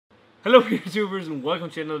Hello, YouTubers, and welcome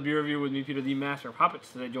to another beer review with me, Peter, the Master of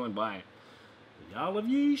Hoppets. Today, joined by Jarl of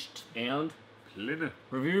Yeast and Linne.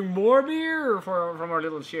 reviewing more beer from our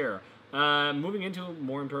little share. Moving into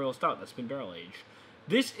more Imperial Stout that's been barrel aged.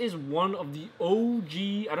 This is one of the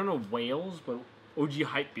OG, I don't know Wales, but OG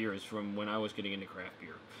hype beers from when I was getting into craft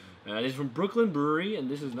beer. This is from Brooklyn Brewery, and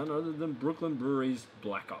this is none other than Brooklyn Brewery's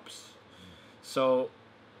Black Ops. So,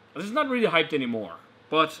 this is not really hyped anymore.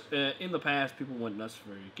 But in the past, people went nuts for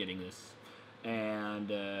getting this. And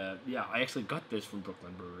yeah, I actually got this from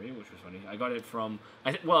Brooklyn Brewery, which was funny. I got it from,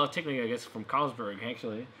 well, technically, I guess from Carlsberg,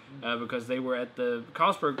 actually. Because they were at the,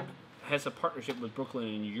 Carlsberg has a partnership with Brooklyn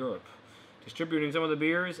in Europe, distributing some of the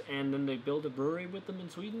beers, and then they built a brewery with them in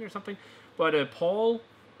Sweden or something. But Paul,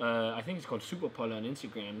 I think he's called Super Paul on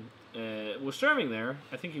Instagram, was serving there.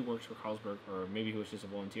 I think he works for Carlsberg, or maybe he was just a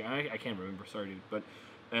volunteer. I can't remember, sorry, dude. But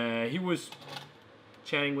he was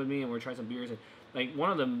chatting with me, and we were trying some beers, and like one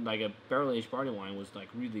of them, like a barrel-aged barley wine, was like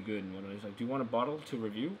really good, and one of them was like, "Do you want a bottle to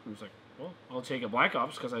review?" I was like, "Well, I'll take a Black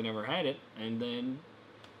Ops because I never had it, and then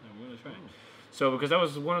I'm gonna try it." So because that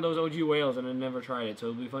was one of those OG whales, and I never tried it, so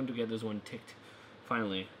it'll be fun to get this one ticked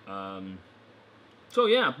finally. So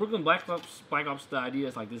yeah, Brooklyn Black Ops. Black Ops. The idea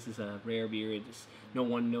is like this is a rare beer. No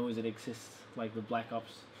one knows it exists like the Black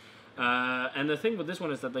Ops. And the thing with this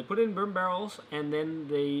one is that they put it in bourbon barrels, and then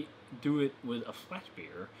they do it with a flat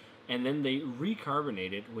beer, and then they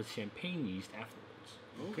recarbonate it with champagne yeast afterwards.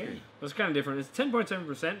 Okay. That's kind of different. It's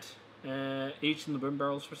 10.7%, aged in the bourbon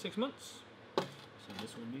barrels for 6 months. So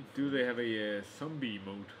this will be. Do they have a zombie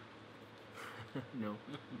mode? No.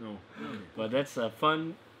 No. But that's a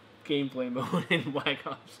fun gameplay mode in Black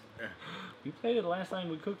Ops. Yeah. We played it last time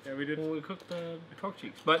we cooked. Yeah, we did. When we cooked the pork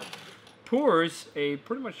cheeks. But pours a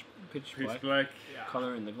pretty much pitch Pitch black black.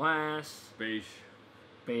 color in the glass. Beige.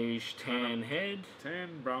 Tan head.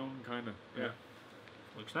 Tan, brown, kind of. Yeah.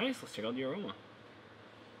 Looks nice. Let's check out the aroma.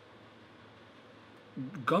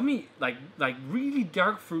 Gummy, like really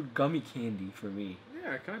dark fruit gummy candy for me.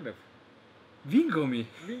 Yeah, kind of. Vingummi.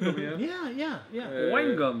 Yeah. Yeah.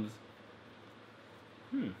 Wine gums.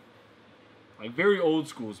 Like very old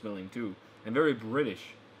school smelling too, and very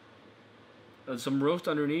British. Some roast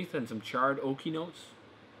underneath and some charred oaky notes,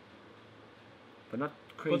 but not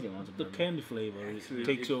crazy amounts of the bourbon. candy flavor Actually,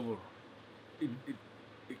 takes over. It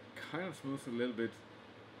kind of smells a little bit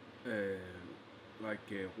like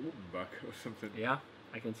Rodenbach or something. Yeah,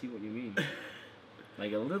 I can see what you mean.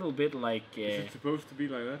 Like a little bit like. Is it supposed to be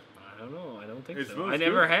like that? I don't know. I don't think It so. smells I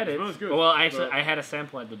never good. had It it. smells good, Well, actually, but- I had a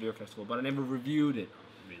sample at the beer festival, but I never reviewed it.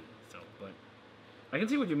 Really. So, but I can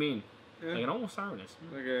see what you mean. Yeah. Like an almost sourness.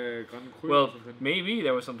 Like a Grand Cru or Well, something. maybe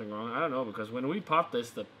there was something wrong. I don't know, because when we popped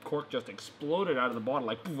this, the cork just exploded out of the bottle,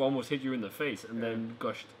 like poof, almost hit you in the face, and then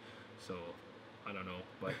gushed. So, I don't know,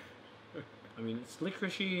 but I mean, it's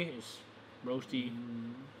licoricey, it's roasty.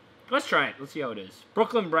 Let's try it. Let's see how it is.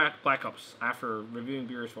 Brooklyn Black Ops. After reviewing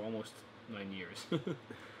beers for almost 9 years.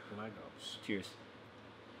 Black Ops. Cheers,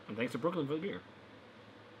 and thanks to Brooklyn for the beer.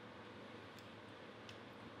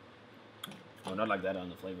 Oh, not like that on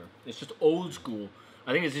the flavor. It's just old school.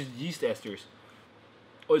 I think it's just yeast esters.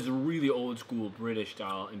 Oh, it's a really old school British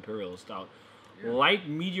style Imperial Stout. Yeah. Light,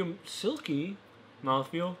 medium, silky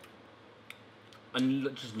mouthfeel.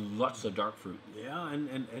 And just lots of dark fruit. Yeah,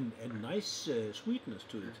 and nice sweetness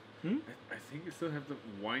to it. I think it still have the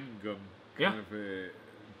wine gum Yeah. kind of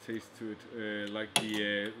taste to it, like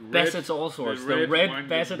the red. Bassett's All Sorts. The red red wine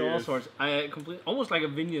Bassett gum All beers. Sorts. Almost like a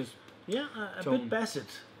Vigne's. Yeah, a Tone. bit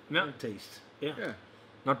Bassett Yeah. taste. Yeah. Yeah.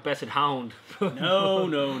 Not Basset Hound.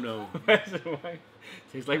 No. Basset Wine.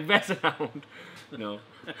 Tastes like Basset Hound. No.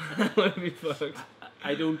 Let me fuck.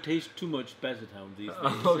 I don't taste too much Bassett Hound these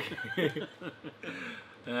days. Okay.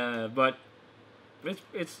 But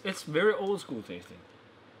it's very old school tasting.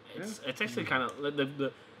 It's actually kind of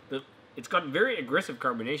the it's got very aggressive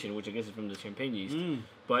carbonation, which I guess is from the champagne yeast.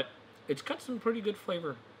 But it's got some pretty good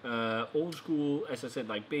flavor. Old school, as I said,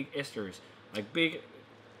 like big esters,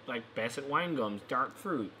 like Bassett wine gums, dark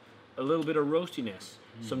fruit, a little bit of roastiness,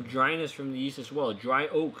 some dryness from the yeast as well, dry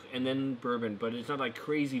oak, and then bourbon. But it's not like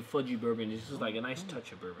crazy fudgy bourbon. It's just like a nice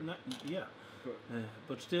touch of bourbon. Yeah,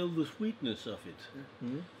 but still the sweetness of it.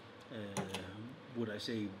 Would I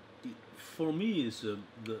say, for me, is the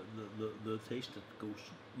taste that goes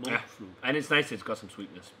most through. And it's nice it's got some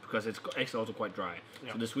sweetness, because it's actually also quite dry.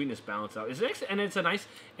 Yeah. So the sweetness balanced out. And it's a nice,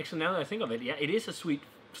 actually now that I think of it, yeah, it is a sweet,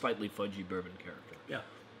 slightly fudgy bourbon character. Yeah.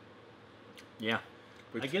 Yeah.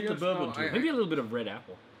 But I to get be the honest, bourbon no, too. Maybe a little bit of red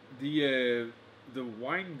apple. The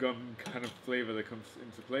wine gum kind of flavor that comes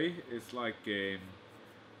into play is like a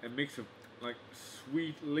mix of like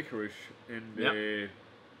sweet licorice and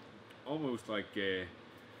almost like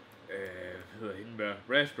hindbær,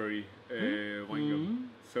 raspberry wine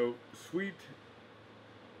gum. So sweet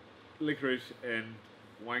licorice and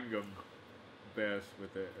wine gum bears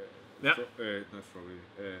with the Yeah. not strawberry,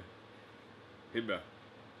 hindbær.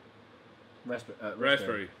 Raspberry.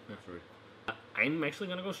 Raspberry. Raspberry. I'm actually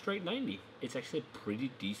gonna go straight 90. It's actually a pretty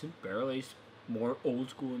decent barrel-aged, more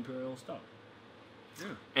old-school Imperial Stout.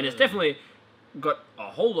 Yeah. And it's definitely got a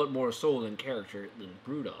whole lot more soul and character than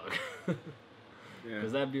Brewdog. Yeah.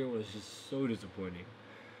 Because that beer was just so disappointing.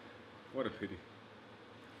 What a pity.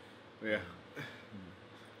 Yeah.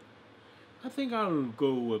 I think I'll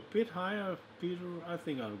go a bit higher, Peter. I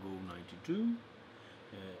think I'll go 92.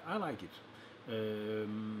 I like it.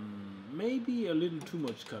 Maybe a little too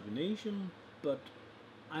much carbonation, but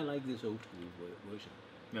I like this old school version.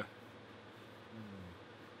 Yeah.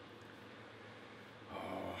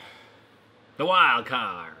 Oh, The wild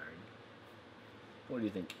card. What do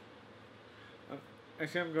you think?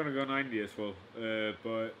 actually, I'm gonna go 90 as well.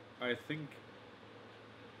 But I think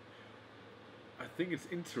it's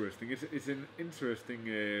interesting. It's an interesting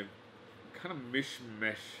kind of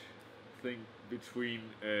mishmash thing between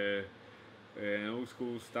an old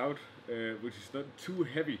school stout, which is not too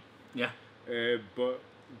heavy, Yeah. but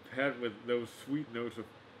paired with those sweet notes of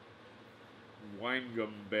wine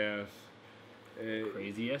gum bears.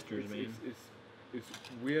 Crazy esters, man. It's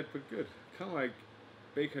weird but good. Kind of like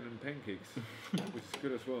bacon and pancakes, which is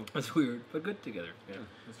good as well. That's weird, but good together. Yeah,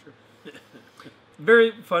 that's true.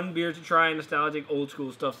 Very fun beer to try, nostalgic, old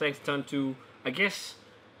school stuff. Thanks a ton to, I guess,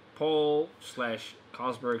 Paul /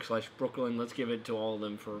 Cosberg / Brooklyn. Let's give it to all of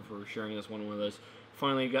them for sharing this one with us.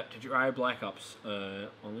 Finally got to try Black Ops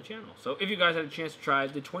on the channel. So if you guys had a chance to try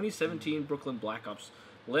the 2017 Brooklyn Black Ops,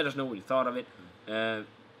 let us know what you thought of it.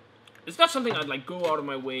 It's not something I'd like go out of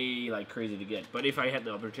my way like crazy to get, but if I had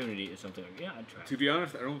the opportunity, it's something like, yeah, I'd try. To be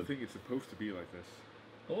honest, I don't think it's supposed to be like this.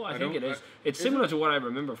 Oh, I I think it don't- is. It's similar to what I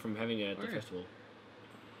remember from having it at the Okay. festival.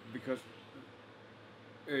 Because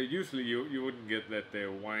usually you wouldn't get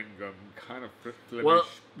that wine gum kind of Flemish Well,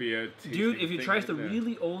 beer Dude, tasting if you thing try in the there.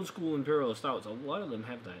 really old school Imperial Stouts, a lot of them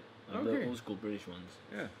have that. Like Okay. the old school British ones.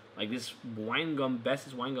 Yeah. Like this wine gum, best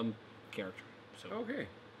is wine gum character. So Okay.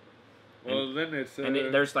 Well, then it's and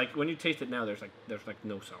there's like when you taste it now, there's like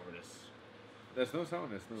no sourness. there's no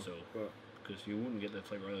sourness, no. So- but Because you wouldn't get that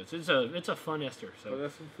flavor. It's a fun ester. So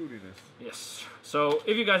there's some fruitiness. yes. So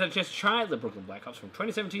if you guys had a chance to try the Brooklyn Black Ops from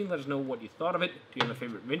 2017, let us know what you thought of it. Do you have a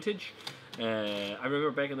favorite vintage? I remember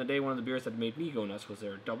back in the day, one of the beers that made me go nuts was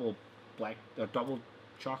their double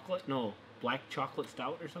chocolate. No, black chocolate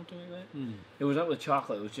stout or something like that. It was not with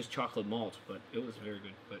chocolate. It was just chocolate malt, but it was very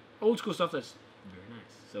good. But old school stuff that's very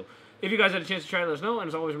nice. So if you guys had a chance to try, let us know. And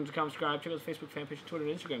as always, remember to comment, subscribe, check out the Facebook fan page, Twitter,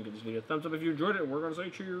 and Instagram. Give this video a thumbs up if you enjoyed it. And we're going to say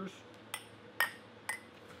cheers.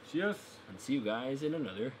 Cheers. And see you guys in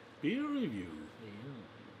another Beer review. video.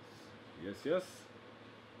 Yes, yes.